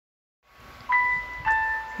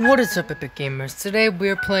What is up, Epic Gamers? Today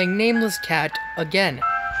we're playing Namelesscat again.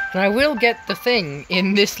 And I will get the thing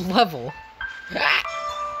in this level.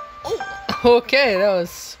 Okay, that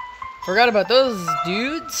was... Forgot about those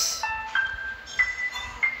dudes.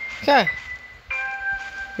 Okay.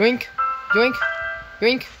 Yoink, yoink,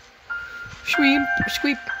 yoink. Sweep,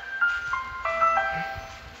 sweep.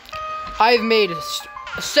 I've made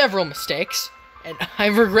several mistakes, and I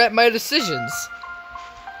regret my decisions.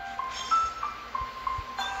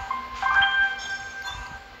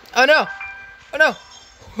 Oh no! Oh no!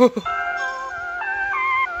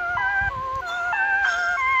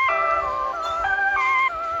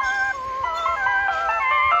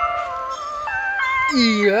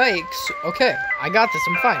 Yikes. Okay, I got this,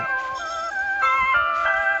 I'm fine.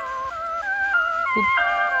 Scoop.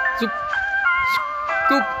 Zoop.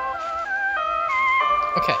 Scoop.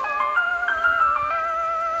 Okay.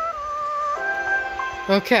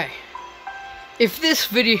 Okay. If this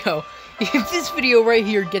video right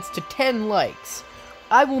here gets to 10 likes,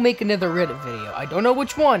 I will make another Reddit video. I don't know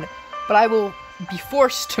which one, but I will be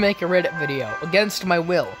forced to make a Reddit video against my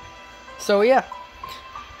will. So yeah.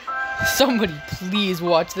 Somebody please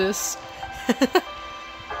watch this.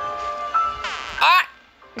 Ah!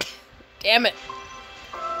 Damn it.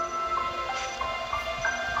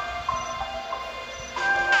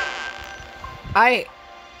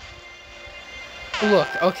 Look,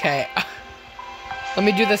 okay. Let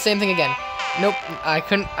me do the same thing again. Nope,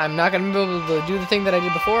 I'm not gonna be able to do the thing that I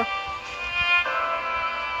did before.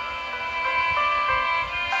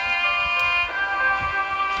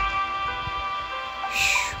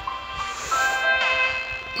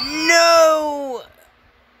 No!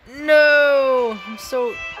 No!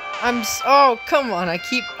 Oh, come on, I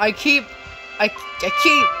keep...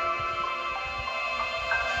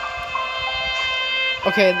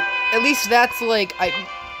 Okay, at least that's like, I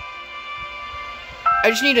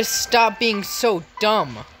just need to stop being so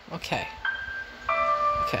dumb. Okay.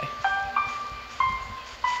 Okay.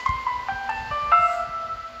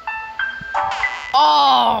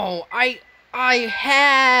 Oh! I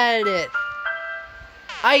had it!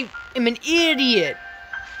 I am an idiot!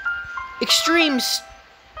 Extreme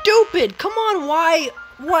stupid! Come on, why?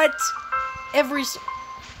 What?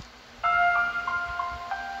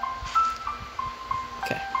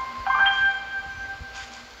 Okay.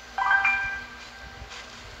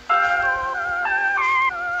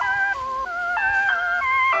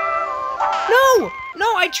 No!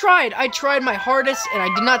 No, I tried! I tried my hardest, and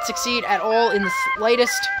I did not succeed at all in the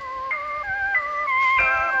slightest.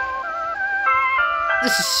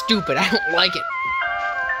 This is stupid. I don't like it.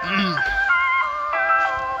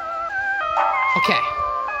 Okay.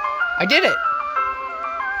 I did it.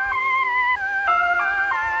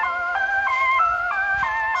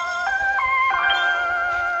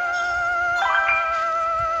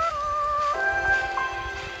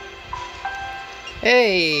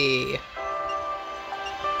 Hey.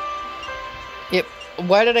 Yep.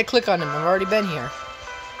 Why did I click on him? I've already been here.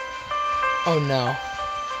 Oh no.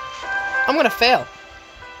 I'm gonna fail.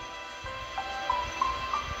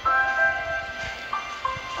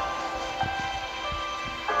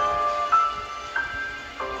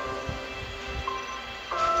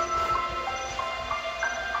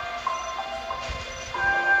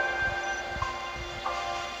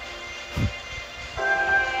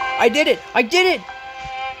 I did it! I did it!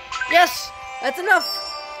 Yes! That's enough!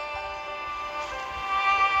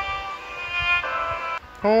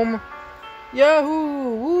 Home.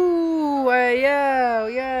 Yahoo! Woo! Yeah!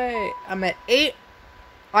 Yay! I'm at 8.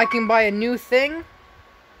 I can buy a new thing.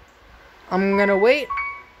 I'm gonna wait.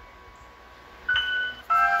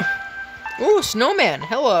 Ooh, snowman!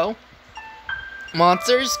 Hello!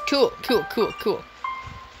 Monsters? Cool, cool, cool, cool.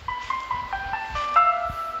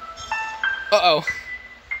 Uh-oh.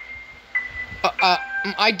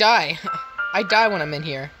 I die. I die when I'm in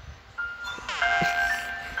here.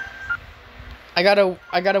 I gotta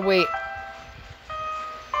wait.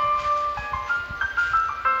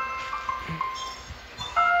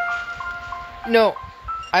 No,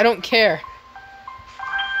 I don't care.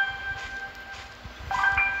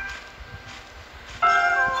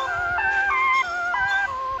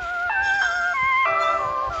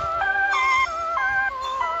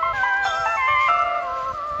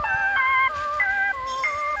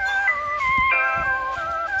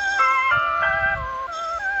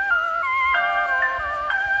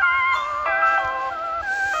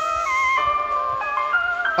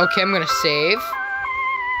 Okay, I'm gonna save.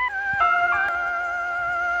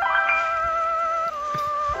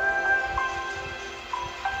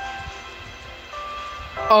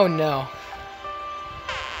 Oh no.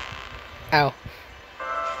 Ow.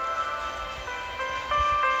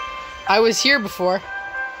 I was here before.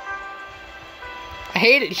 I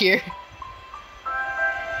hate it here.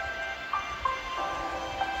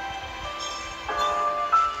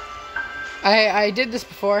 I did this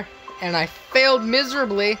before, and I failed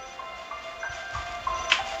miserably.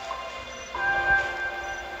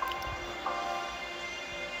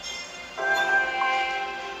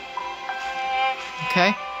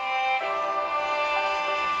 Okay.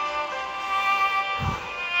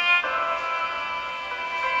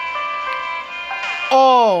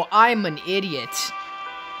 Oh, I'm an idiot.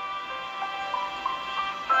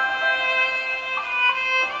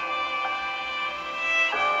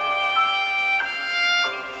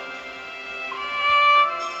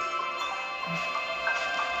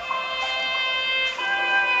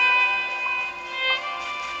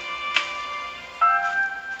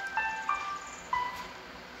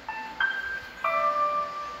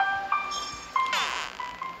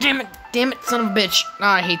 Damn it, son of a bitch. Oh,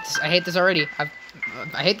 I hate this. I hate this already.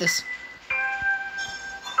 I hate this.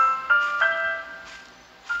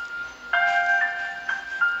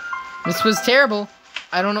 This was terrible.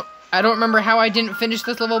 I don't know. I don't remember how I didn't finish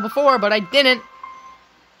this level before, but I didn't.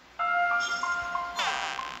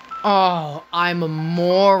 Oh, I'm a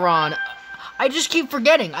moron. I just keep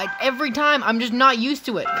forgetting. Every time, I'm just not used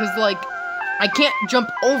to it. Because, like, I can't jump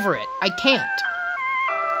over it. I can't.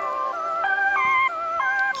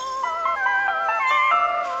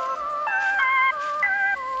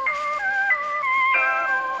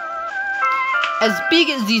 As big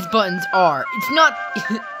as these buttons are, it's not...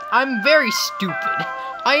 I'm very stupid.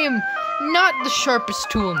 I am not the sharpest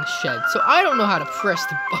tool in the shed, so I don't know how to press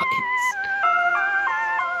the buttons.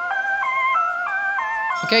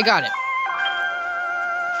 Okay, got it.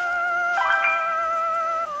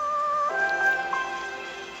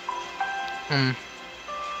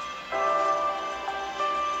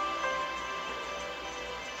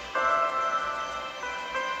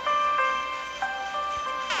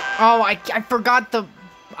 Oh, I forgot the...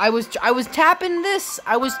 I was tapping this.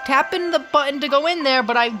 I was tapping the button to go in there,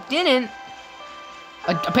 but I didn't.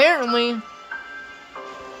 Apparently.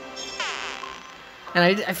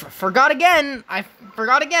 And I forgot again. I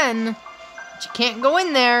forgot again. But you can't go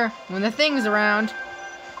in there when the thing's around.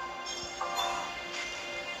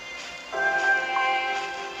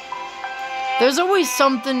 There's always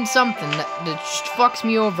something that just fucks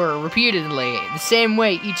me over repeatedly, the same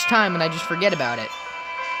way each time, and I just forget about it.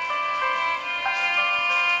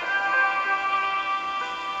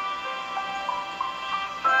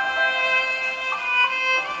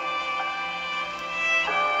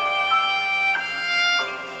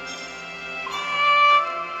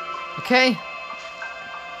 Okay.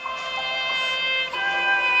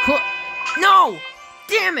 No!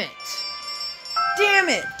 Damn it! Damn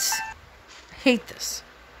it! I hate this.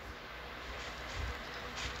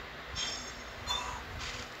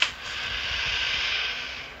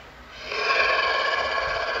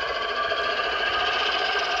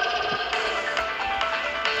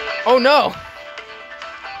 Oh no!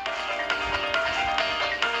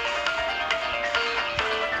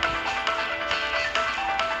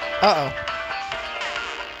 Uh-oh.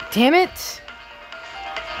 Damn it!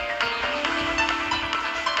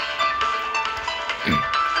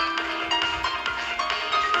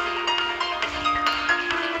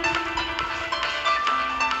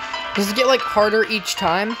 Does it get, like, harder each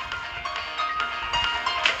time?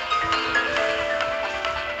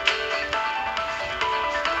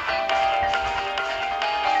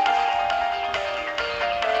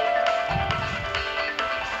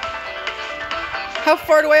 How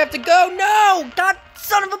far do I have to go? No! God,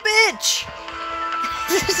 son of a bitch!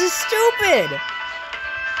 This is stupid!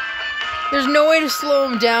 There's no way to slow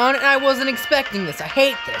him down, and I wasn't expecting this. I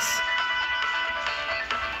hate this.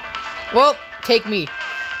 Well, take me.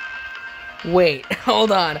 Wait,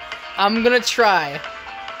 hold on. I'm gonna try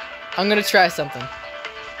something.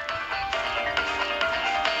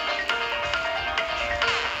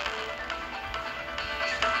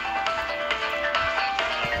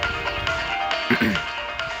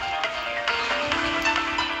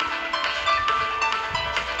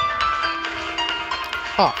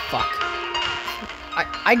 Oh, fuck.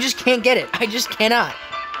 I just can't get it. I just cannot.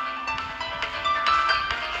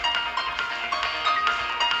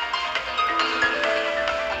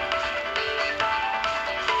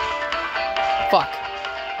 Fuck.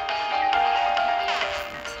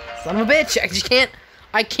 Son of a bitch.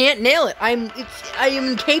 I can't nail it. I am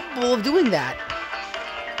incapable of doing that.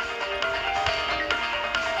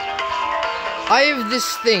 I have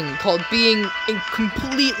this thing called being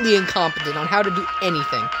completely incompetent on how to do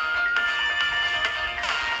anything.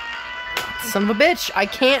 Son of a bitch,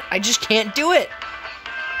 I just can't do it.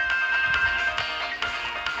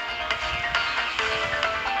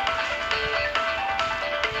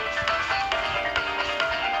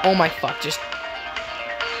 Oh my fuck,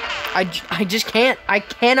 I just can't. I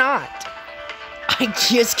cannot. I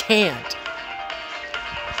just can't.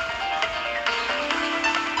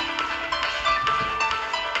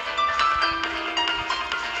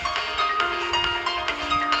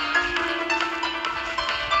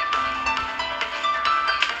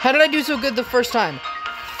 How did I do so good the first time?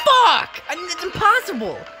 Fuck! I mean, it's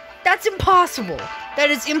impossible! That's impossible! That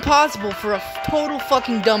is impossible for a total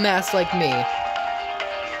fucking dumbass like me.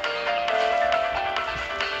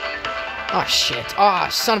 Oh shit. Oh,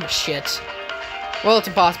 son of a shit. Well, it's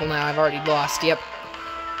impossible now. I've already lost. Yep.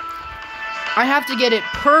 I have to get it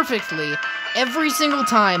perfectly every single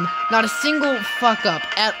time. Not a single fuck up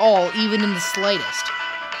at all, even in the slightest.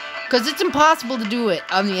 Because it's impossible to do it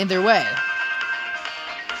on the other way.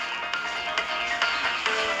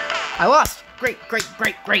 I lost. Great, great,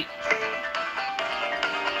 great, great.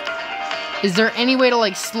 Is there any way to,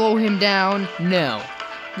 like, slow him down? No.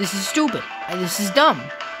 This is stupid. This is dumb.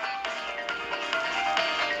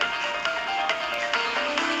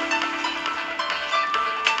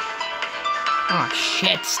 Oh,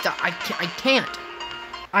 shit. Stop. I can't.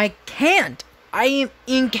 I can't. I am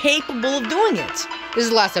incapable of doing it. This is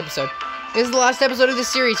the last episode. This is the last episode of this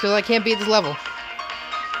series because I can't be at this level.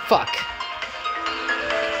 Fuck.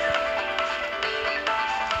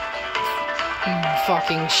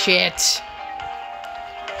 Fucking shit.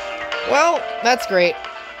 Well, that's great.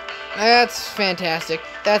 That's fantastic.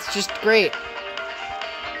 That's just great.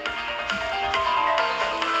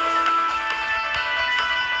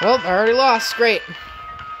 Well, I already lost. Great.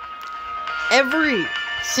 Every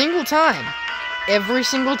single time. Every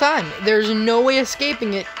single time. There's no way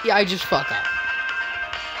escaping it. Yeah, I just fuck up.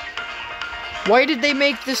 Why did they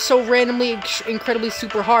make this so randomly, incredibly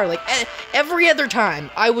super hard? Like, every other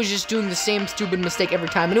time, I was just doing the same stupid mistake every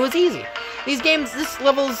time, and it was easy. These games,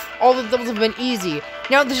 all the levels have been easy.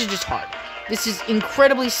 Now this is just hard. This is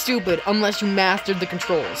incredibly stupid unless you mastered the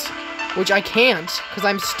controls. Which I can't, because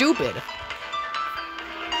I'm stupid.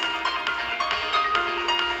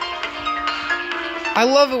 I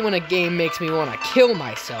love it when a game makes me want to kill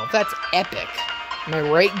myself. That's epic. Am I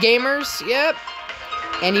right, gamers? Yep.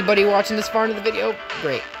 Anybody watching this far into the video?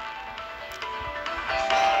 Great.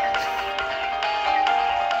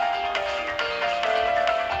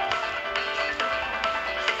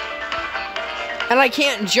 And I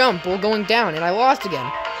can't jump while going down, and I lost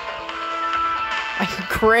again.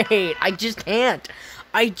 Great. I just can't.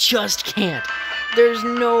 I just can't. There's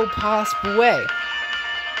no possible way.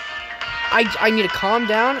 I need to calm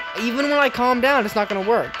down. Even when I calm down, it's not going to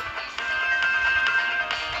work.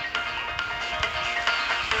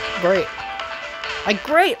 Great.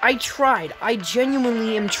 I tried. I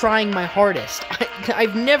genuinely am trying my hardest.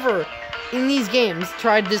 I've never, in these games,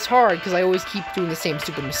 tried this hard because I always keep doing the same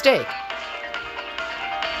stupid mistake.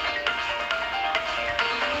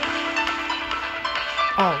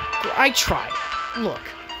 Oh, I tried. Look.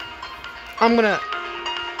 I'm gonna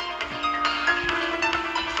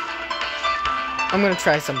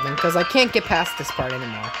try something because I can't get past this part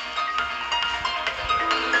anymore.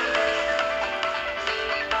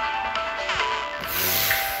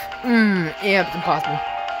 Yeah, it's impossible.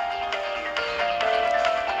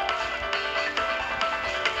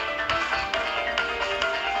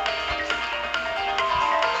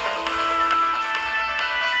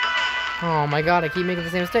 Oh my god, I keep making the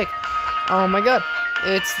same mistake. Oh my god,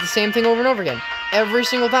 it's the same thing over and over again. Every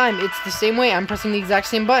single time, it's the same way. I'm pressing the exact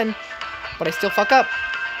same button, but I still fuck up.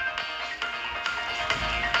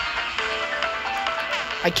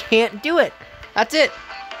 I can't do it. That's it.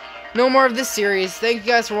 No more of this series. Thank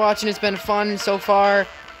you guys for watching. It's been fun so far.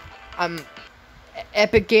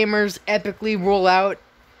 Epic Gamers epically roll out.